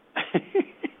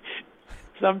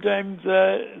sometimes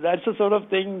that's the sort of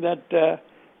thing that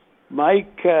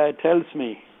Mike tells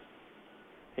me.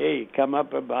 Hey, come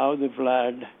up above the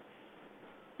flood,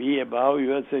 be above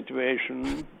your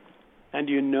situation, and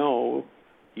you know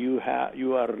you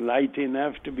are light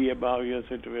enough to be above your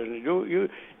situation.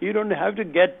 You don't have to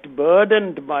get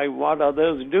burdened by what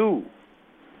others do.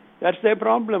 That's their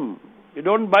problem. You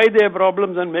don't buy their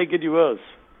problems and make it yours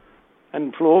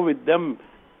and flow with them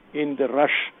in the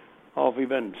rush of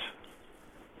events.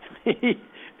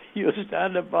 You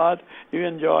stand apart, you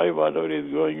enjoy whatever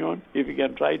is going on. If you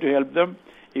can try to help them,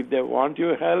 if they want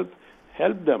your help,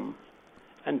 help them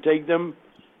and take them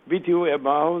with you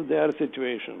above their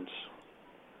situations.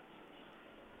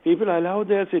 People allow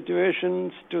their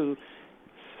situations to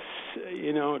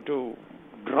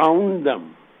drown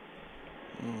them.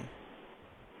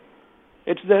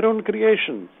 It's their own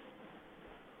creation.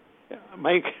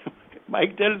 Mike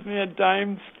tells me at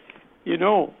times, you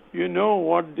know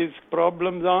what these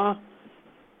problems are?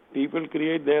 People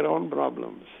create their own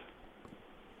problems.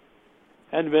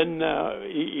 And when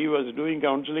he was doing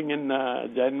counseling in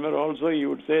Denver also, he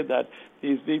would say that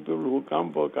these people who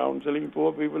come for counseling,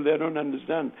 poor people, they don't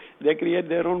understand. They create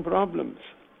their own problems.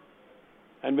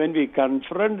 And when we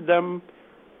confront them,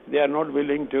 they are not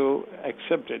willing to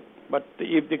accept it. But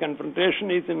if the confrontation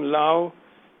is in love,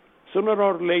 sooner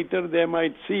or later they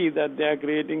might see that they are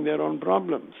creating their own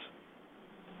problems.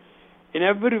 In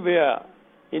everywhere,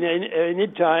 in any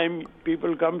time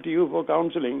people come to you for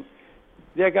counseling,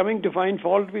 they are coming to find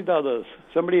fault with others,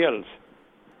 somebody else.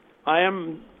 I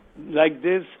am like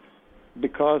this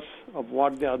because of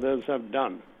what the others have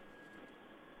done.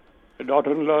 The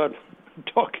daughter-in-law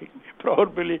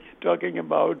probably talking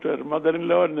about her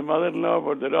mother-in-law and the mother-in-law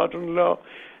about the daughter-in-law.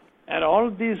 And all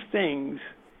these things,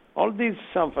 all these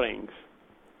sufferings,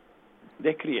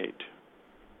 they create.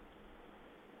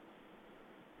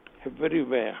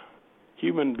 everywhere.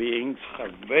 Human beings are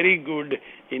very good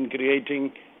in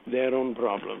creating their own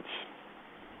problems.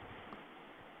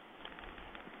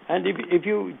 And if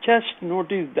you just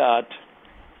notice that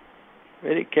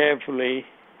very carefully,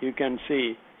 you can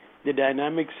see the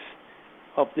dynamics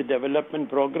of the development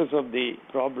progress of the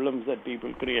problems that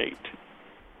people create.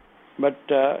 But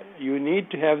you need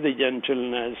to have the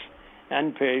gentleness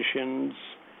and patience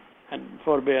and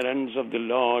forbearance of the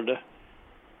Lord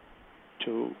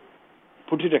to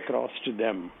put it across to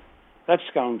them. That's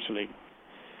counseling.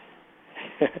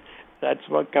 That's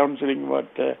what counseling, what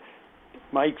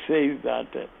Mike says, that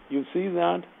you see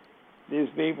that these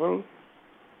people,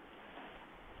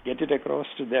 get it across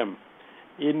to them.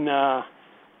 In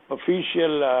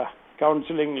official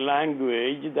counseling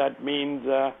language, that means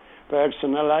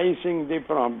personalizing the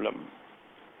problem.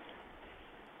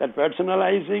 That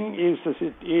personalizing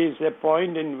is a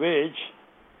point in which,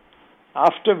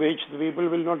 after which the people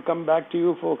will not come back to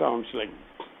you for counseling.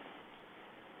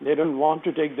 They don't want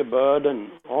to take the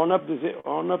burden, own up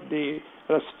the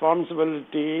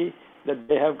responsibility that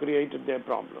they have created their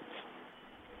problems.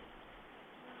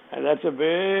 And that's a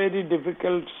very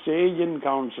difficult stage in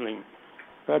counseling,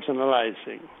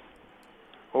 personalizing.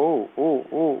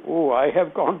 I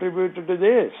have contributed to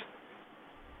this.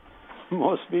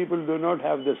 Most people do not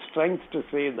have the strength to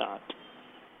say that.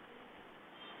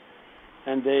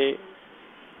 And they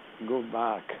go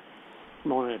back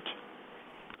on it.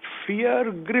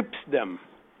 Fear grips them.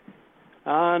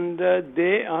 And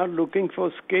they are looking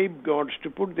for scapegoats to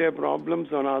put their problems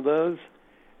on others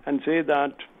and say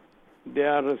that they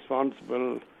are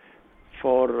responsible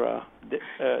for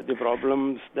the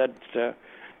problems that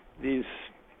these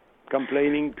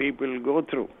complaining people go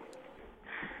through.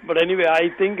 But anyway, I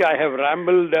think I have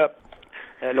rambled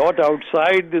a lot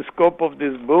outside the scope of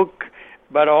this book,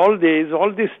 but all these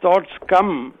thoughts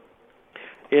come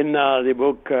in the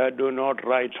book Do Not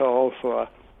Write Off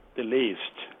the Least.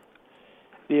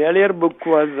 The earlier book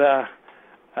was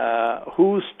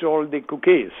Who Stole the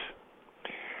Cookies?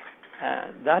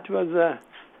 That was a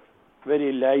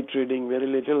very light reading,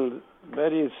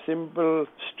 very simple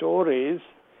stories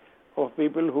of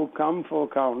people who come for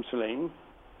counseling,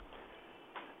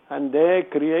 and they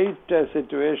create a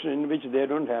situation in which they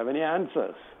don't have any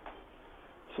answers.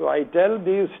 So I tell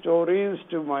these stories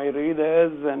to my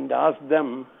readers and ask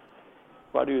them,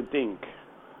 what do you think?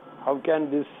 How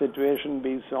can this situation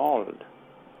be solved?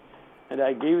 And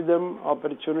I give them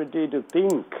opportunity to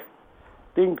think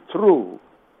through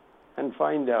and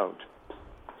find out.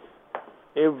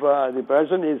 If the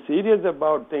person is serious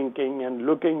about thinking and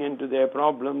looking into their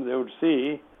problems, they would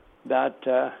see that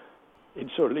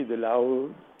it's only the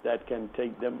love that can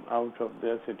take them out of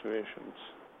their situations.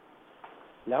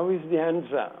 Love is the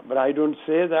answer, but I don't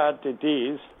say that it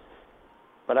is,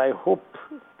 but I hope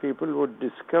people would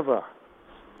discover.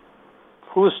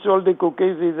 Who Stole the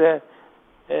Cookies is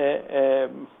a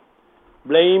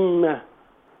blame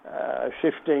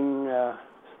shifting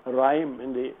rhyme.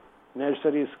 In the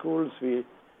nursery schools, we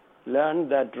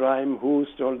learned that rhyme, who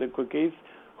stole the cookies?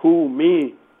 Who?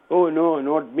 Me. Oh no,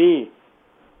 not me.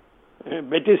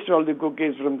 Betty stole the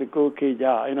cookies from the cookie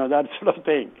jar, that sort of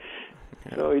thing.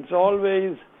 Yeah. So it's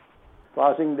always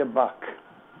passing the buck.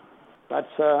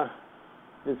 That's the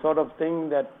sort of thing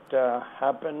that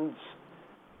happens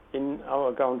in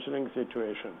our counseling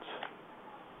situations.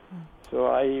 So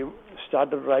I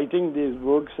started writing these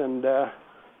books, and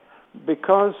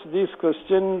because these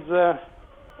questions,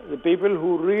 the people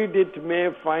who read it may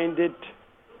find it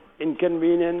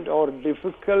inconvenient or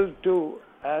difficult to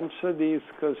answer these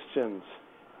questions,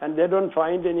 and they don't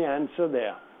find any answer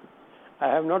there. I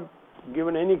have not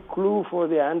given any clue for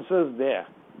the answers there.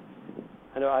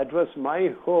 And it was my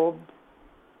hope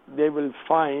they will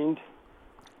find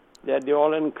that the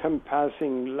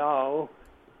all-encompassing love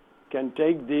can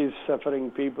take these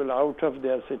suffering people out of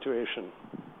their situation.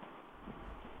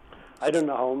 I don't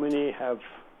know how many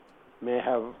may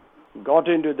have got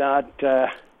into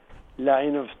that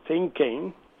line of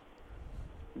thinking,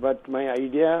 but my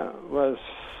idea was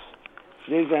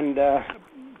this, and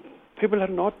people are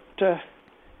not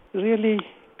really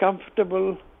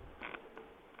comfortable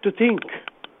to think.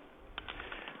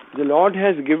 The Lord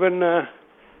has given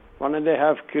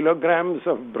 1.5 kilograms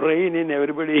of brain in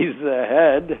everybody's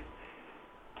head,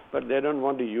 but they don't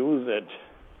want to use it.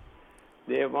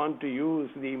 They want to use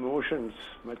the emotions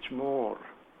much more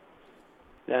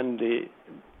than the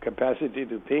capacity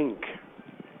to think.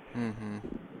 Mm-hmm.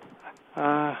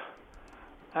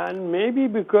 And maybe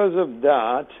because of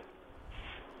that,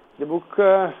 the book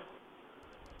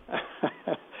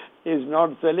is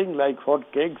not selling like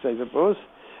hotcakes, I suppose.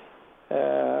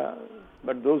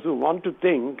 but those who want to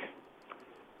think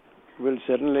will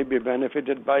certainly be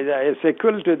benefited by that. A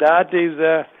sequel to that is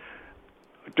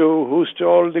to Who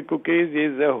Stole the Cookies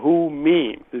is Who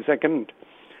Me, the second.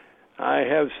 I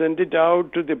have sent it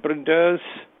out to the printers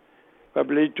to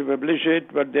publish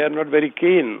it, but they are not very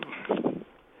keen.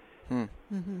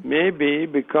 Maybe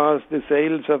because the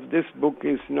sales of this book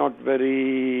is not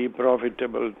very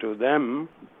profitable to them,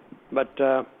 but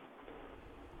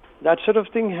that sort of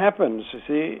thing happens, you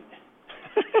see.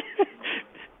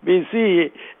 We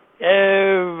see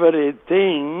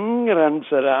everything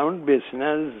runs around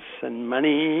business and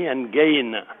money and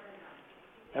gain.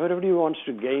 Everybody wants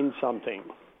to gain something.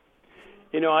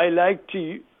 I like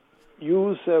to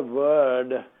use a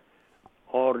word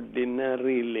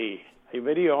ordinarily. I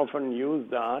very often use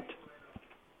that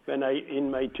when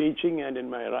in my teaching and in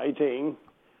my writing,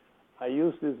 I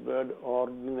use this word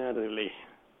ordinarily.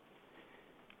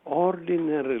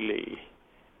 Ordinarily,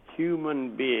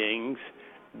 human beings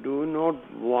do not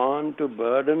want to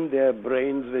burden their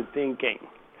brains with thinking.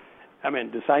 I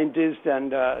mean, the scientists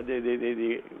and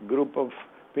the group of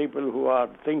people who are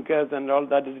thinkers and all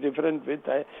that is different with,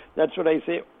 that's what I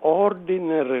say,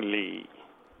 ordinarily.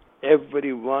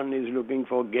 Everyone is looking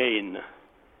for gain.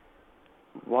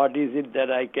 What is it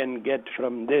that I can get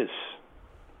from this?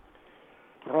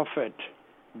 Profit,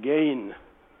 gain,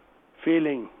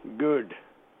 feeling good.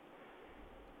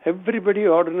 Everybody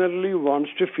ordinarily wants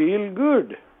to feel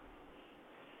good.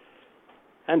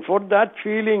 And for that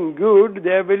feeling good,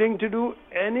 they are willing to do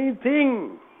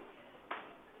anything.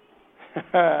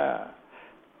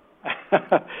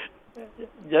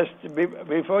 Just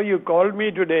before you called me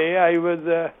today, I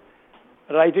was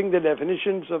writing the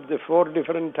definitions of the 4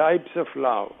 different types of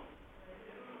love.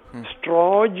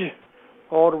 Strouge,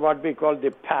 or what we call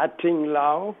the patting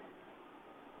love,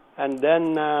 and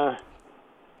then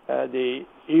the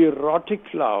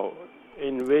erotic love,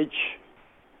 in which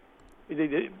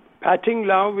the patting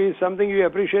love is something you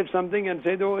appreciate something and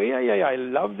say, oh, yeah, I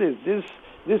love this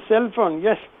cell phone,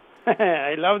 yes,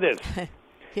 I love this.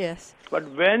 Yes. But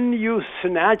when you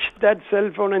snatch that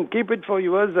cell phone and keep it for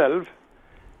yourself,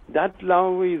 that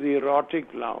love is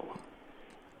erotic love.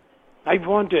 I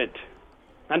want it,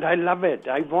 and I love it,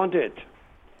 I want it.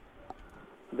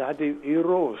 That is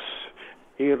eros.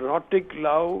 Erotic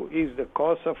love is the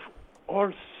cause of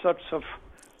all sorts of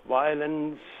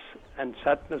violence and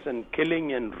sadness and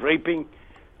killing and raping.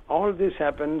 All this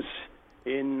happens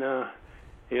in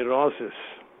erosis.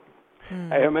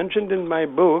 I have mentioned in my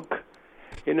book,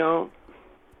 you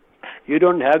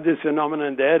don't have this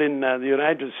phenomenon there in the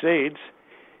United States,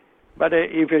 but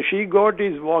if a she-goat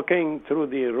is walking through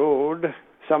the road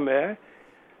somewhere,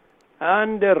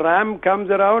 and a ram comes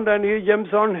around and he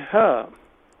jumps on her,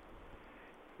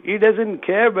 he doesn't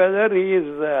care whether he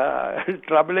is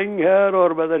troubling her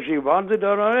or whether she wants it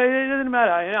or not. It doesn't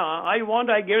matter. I want,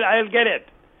 I give, I'll get it.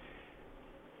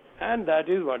 And that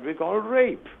is what we call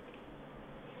rape.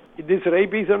 This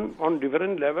rape is on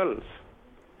different levels.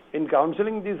 In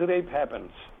counseling, this rape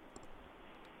happens.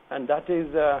 And that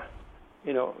is, the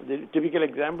typical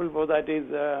example for that is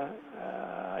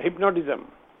hypnotism.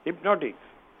 Hypnotics.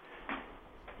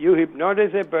 You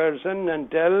hypnotize a person and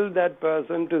tell that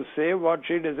person to say what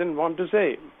she doesn't want to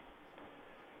say.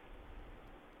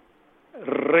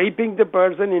 Raping the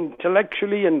person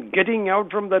intellectually and getting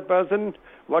out from that person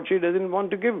what she doesn't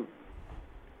want to give.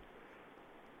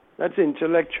 That's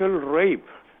intellectual rape.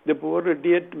 The poor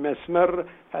idiot Mesmer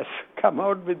has come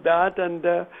out with that, and,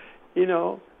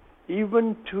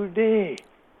 even today,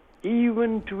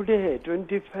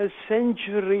 21st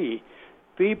century,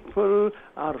 people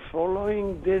are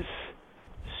following this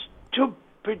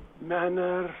stupid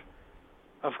manner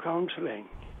of counseling.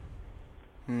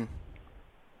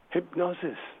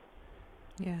 Hypnosis.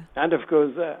 Yeah. And of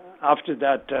course, after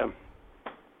that,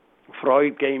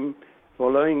 Freud came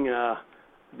following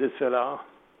this fellow,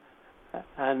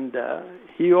 and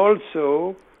he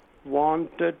also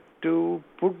wanted to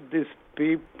put the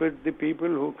people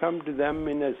who come to them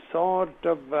in a sort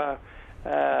of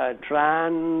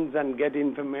trance and get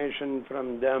information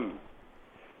from them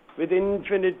with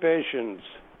infinite patience.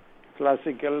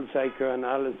 Classical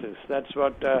psychoanalysis. That's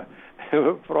what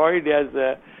Freud has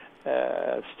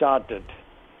started.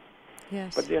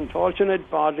 Yes. But the unfortunate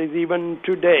part is even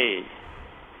today,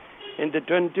 in the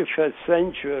 21st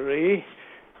century,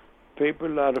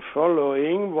 people are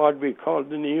following what we call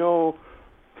the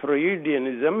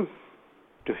neo-Freudianism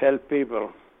to help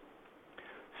people,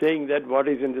 saying that what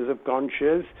is in the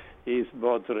subconscious is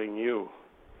bothering you.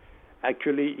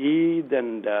 Actually, id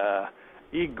and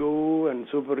ego and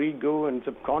superego and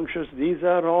subconscious, these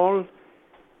are all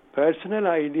personal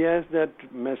ideas that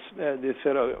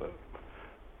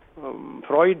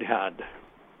Freud had.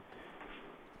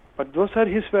 But those are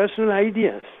his personal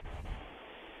ideas.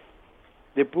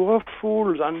 The poor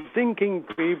fools, unthinking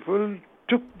people,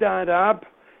 took that up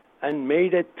and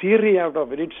made a theory out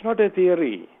of it. It's not a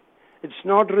theory. It's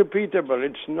not repeatable.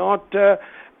 It's not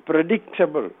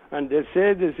predictable. And they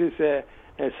say this is a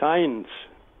science.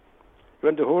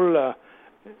 When the whole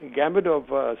gamut of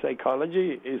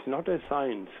psychology is not a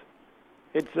science.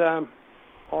 It's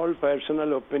all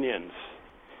personal opinions.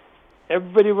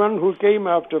 Everyone who came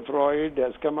after Freud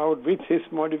has come out with his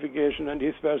modification and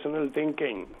his personal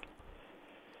thinking.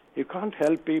 You can't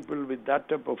help people with that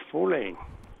type of fooling.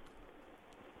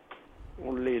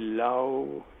 Only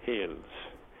love heals.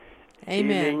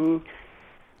 Amen. Healing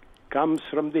comes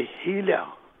from the healer.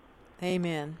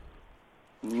 Amen.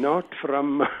 Not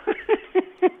from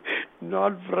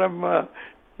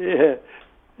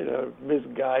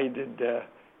misguided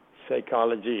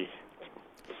psychology.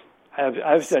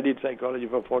 I've studied psychology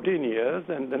for 14 years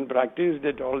and then practiced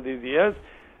it all these years,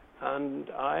 and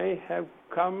I have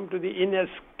come to the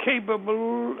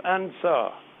inescapable answer.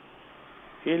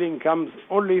 Healing comes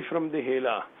only from the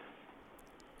healer,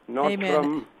 not Amen.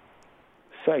 from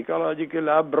psychological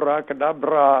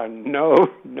abracadabra. No.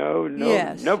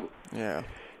 Yes. No. Yeah.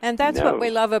 And that's No. what we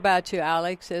love about you,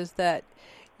 Alex, is that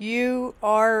you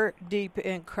are deep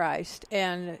in Christ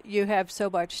and you have so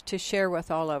much to share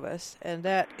with all of us. And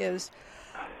that is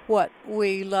what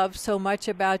we love so much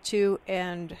about you,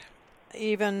 and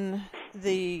even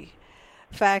the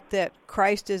fact that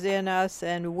Christ is in us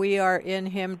and we are in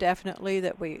him, definitely,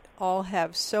 that we all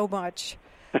have so much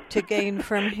to gain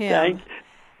from him.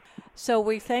 So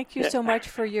we thank you so much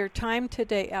for your time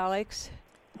today, Alex.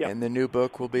 Yep. And the new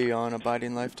book will be on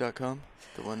abidinglife.com,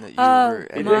 the one that you were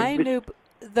editing.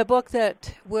 The book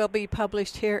that will be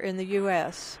published here in the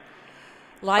U.S.,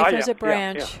 Life as a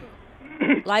Branch,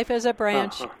 Life as a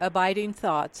Branch, Abiding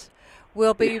Thoughts,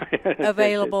 will be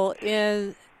available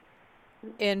in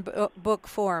book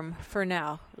form for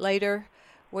now. Later,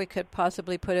 we could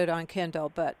possibly put it on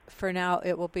Kindle, but for now,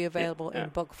 it will be available in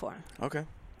book form. Okay.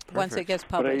 Once it gets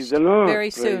published. Praise the Lord.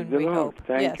 Very soon, we hope.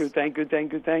 Thank you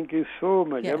so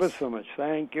much, Yes. ever so much.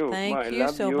 Thank you. Thank you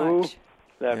love so you. much.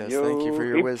 Love Yes, you. thank you for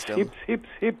your Hips, wisdom.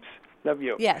 Hips. Love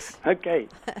you. Yes. Okay.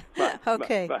 Bye.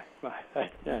 Okay. Bye.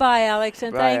 Bye, Alex,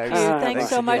 and Bye, thank Alex. you. Ah, Thanks thanks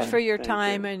so much again. for your Thank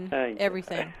time you. and Thank you.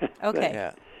 everything. Okay.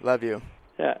 Yeah. Love you.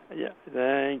 Yeah.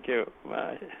 Thank you.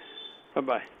 Bye.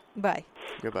 Bye-bye. Bye.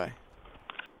 Goodbye.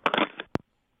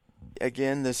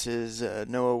 Again, this is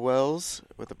Noah Wells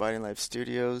with Abiding Life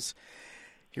Studios.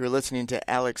 You were listening to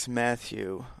Alex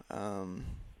Matthew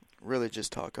really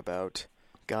just talk about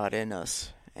God in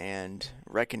us and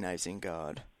recognizing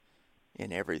God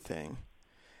in everything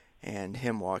and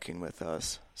Him walking with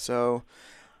us. So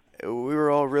we were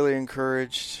all really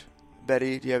encouraged.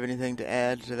 Betty, do you have anything to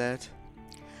add to that?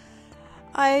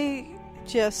 I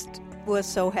just was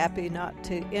so happy not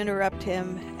to interrupt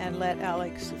him and let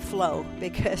Alex flow,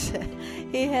 because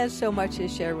he has so much to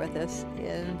share with us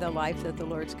in the life that the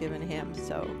Lord's given him.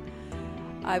 So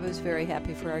I was very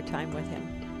happy for our time with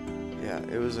him. Yeah,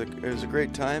 it was a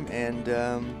great time, and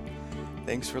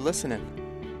thanks for listening.